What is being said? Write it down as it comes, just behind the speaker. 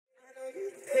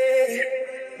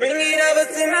Bring it over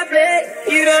to my plate.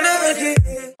 You don't know what you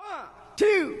get. 1,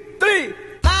 2, 3.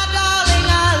 My darling,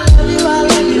 I love you, I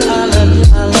love you, I love you,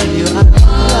 I love you, I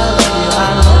love you,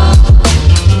 I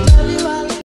love you, I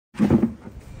love you.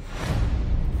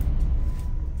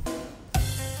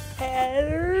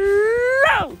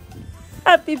 Hello,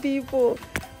 happy people.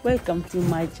 Welcome to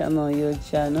my channel, your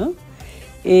channel.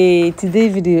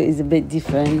 Today's video is a bit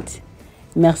different.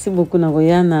 Merci beaucoup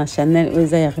na Chanel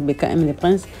Oza et rebeccambele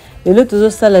Prince. Et l'autre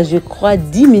toujours ça là, je crois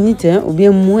 10 minutes hein, ou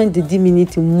bien moins de 10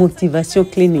 minutes motivation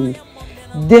cleaning.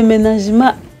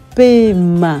 Déménagement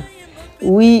paiement.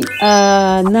 We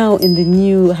are now in the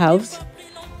new house.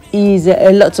 Is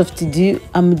a lot of to do.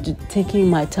 I'm taking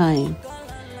my time.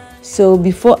 So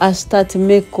before I start to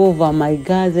make over my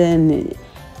garden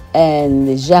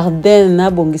and jardin, na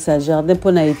bongisa jardin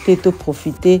pour na été to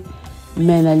profiter,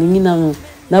 mais na lingi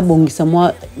na bongisa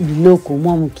moi biloko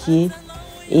moi mukie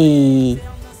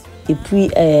et puis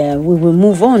we will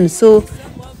move on. So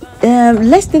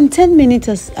less than 10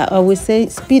 minutes, I would say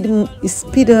speed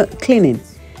cleaning.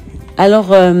 Alors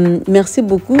merci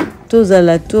beaucoup tous à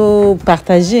la to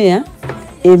partager, hein,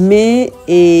 aimer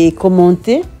et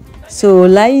commenter. So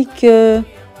like,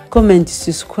 comment,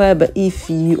 subscribe if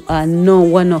you are not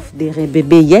one of the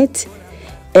rebebe yet.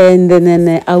 And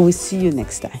then I will see you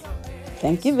next time.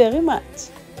 Thank you very much.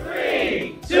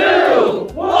 3, 2,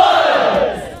 1.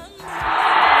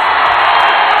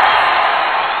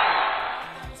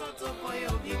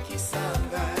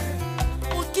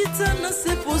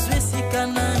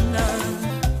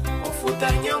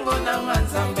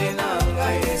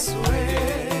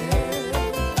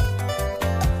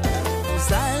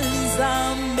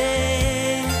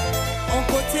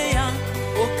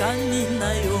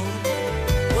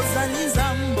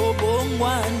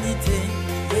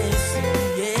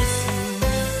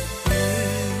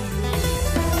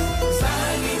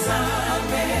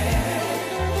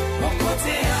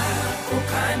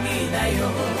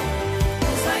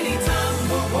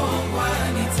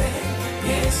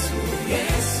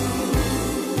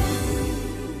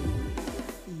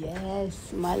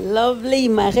 Yes, my lovely,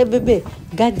 my rebebe.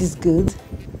 God is good.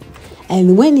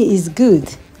 And when He is good,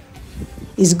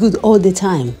 it's good all the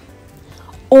time.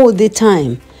 All the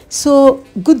time. So,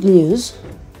 good news.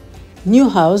 New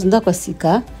house,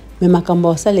 ndakwasika, me makambo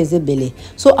wasaleze bele.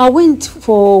 So, I went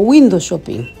for window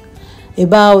shopping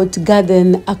about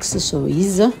garden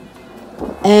accessories.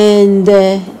 And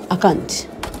I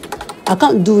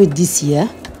can't do it this year.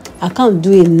 I can't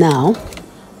do it now.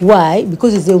 Why?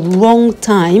 Because it's the wrong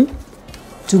time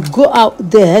to go out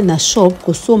there na shop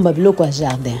kusomba biloko ya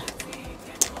jardin.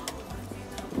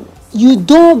 You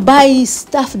don't buy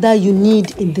stuff that you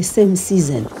need in the same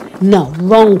season. No,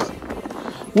 wrong.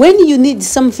 When you need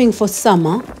something for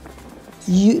summer,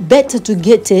 you better to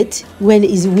get it when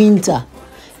it's winter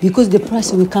because the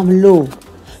price will come low.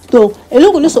 Donc,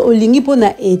 eloko nyonso olingi po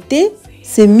na été,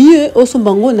 c'est mieux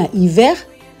osombango na hiver.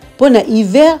 Po na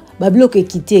hiver, ba biloko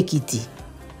ekiti.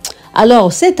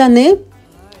 Alors, cette année,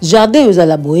 Jardin aux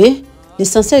alaboé,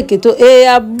 l'essentiel que toi, et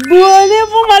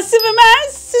abonnez-vous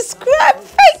massivement, subscribe,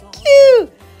 thank you.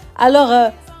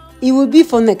 Alors, it will be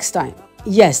for next time.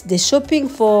 Yes, the shopping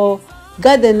for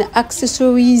garden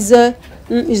accessories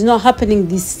is not happening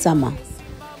this summer.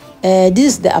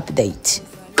 This is the update.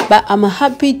 But I'm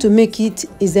happy to make it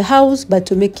is a house, but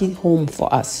to make it home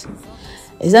for us.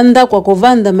 Ezanda kwa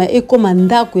kovanda ma eko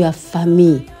mandako ya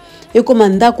famille. Eko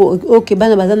mandako oke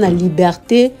bana bazana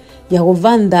liberté ya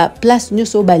kovanda place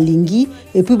nyoso balingi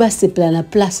et puis ba sepla na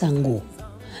place ango.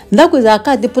 Ndako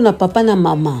ezaka depo na papa na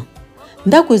mama.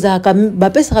 Ndako ezaka ba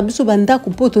pesa biso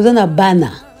bandako po tozana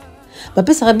bana. Ba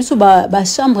pesa biso ba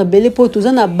chambre belé po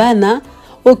tozana bana.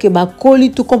 Ok, ba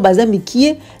koli tout comme baza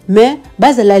mikie, mais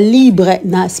baza la libre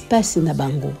na espace na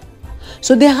bango.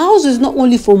 So the house is not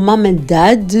only for mom and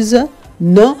dads,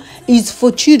 no, it's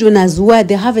for children as well.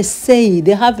 They have a say,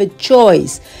 they have a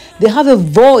choice, they have a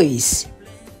voice,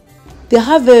 they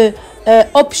have a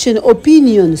option,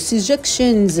 opinion,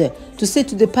 suggestions to say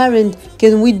to the parent,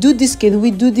 can we do this? Can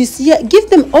we do this? Yeah, give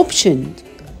them options.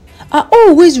 I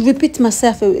always repeat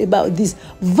myself about this.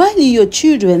 Value your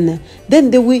children.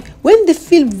 Then when they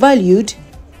feel valued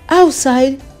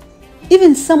outside,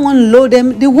 even someone low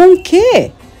them, they won't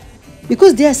care.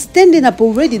 Because they are standing up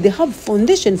already. They have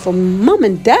foundation from mom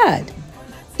and dad.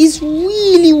 It's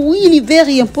really, really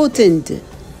very important.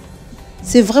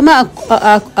 C'est vraiment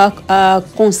à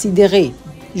considérer,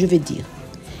 je vais dire.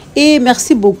 Et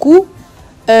merci beaucoup.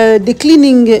 The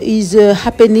cleaning is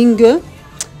happening.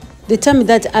 The time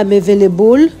that I'm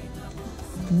available,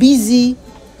 busy,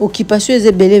 occupation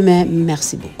is belé, mais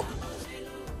merci beaucoup.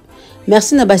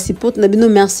 Merci na ba support na bino,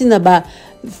 merci na ba.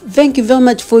 Thank you very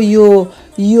much for your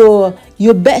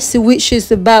best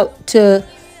wishes about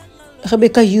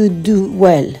Rebecca. You do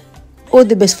well. All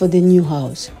the best for the new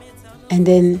house. And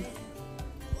then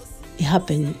it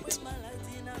happened.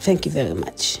 Thank you very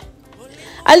much.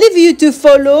 I leave you to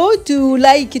follow, to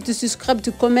like, to subscribe,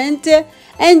 to comment,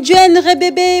 and join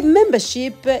Rebebe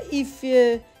membership if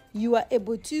you are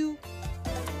able to.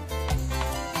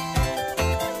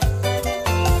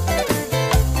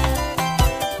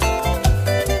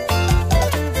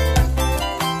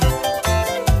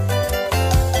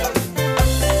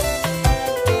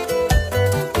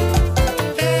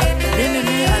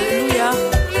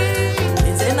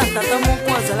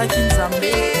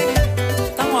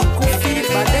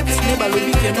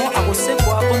 Balobi que non a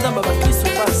kosekwa konza baba Kristo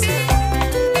passe.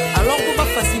 Alors ko ba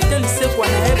faciliter lisekwa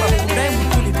na eba kundai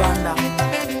mutu libanda.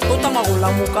 Kotanga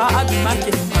kolamuka abimake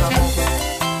mbalamo.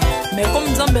 Mais comme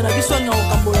Nzambe na biso nya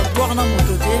okambola gloire na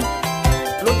moto te.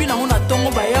 Lobi na ona tongo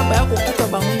baya kokuta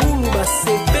bangulu ba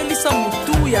sepelisa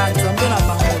mutu ya Nzambe na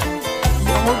bango.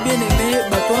 Yango bien aimé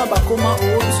batona bakoma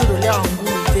o biso de l'air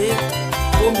ngulu te.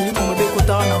 O mili ko be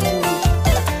kotara na ngulu.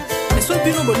 So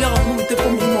bino bolia ngulu te ko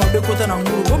minimo be kota na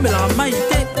ngulu ko mela mai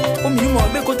te ko minimo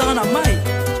be kota na mai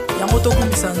ya moto ko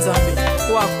misanzambe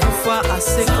ko akufa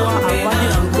asekwa avani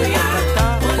na lubota tata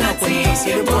ko na ko ni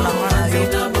sele ko na ngana yo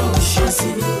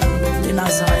Jésus de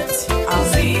Nazareth.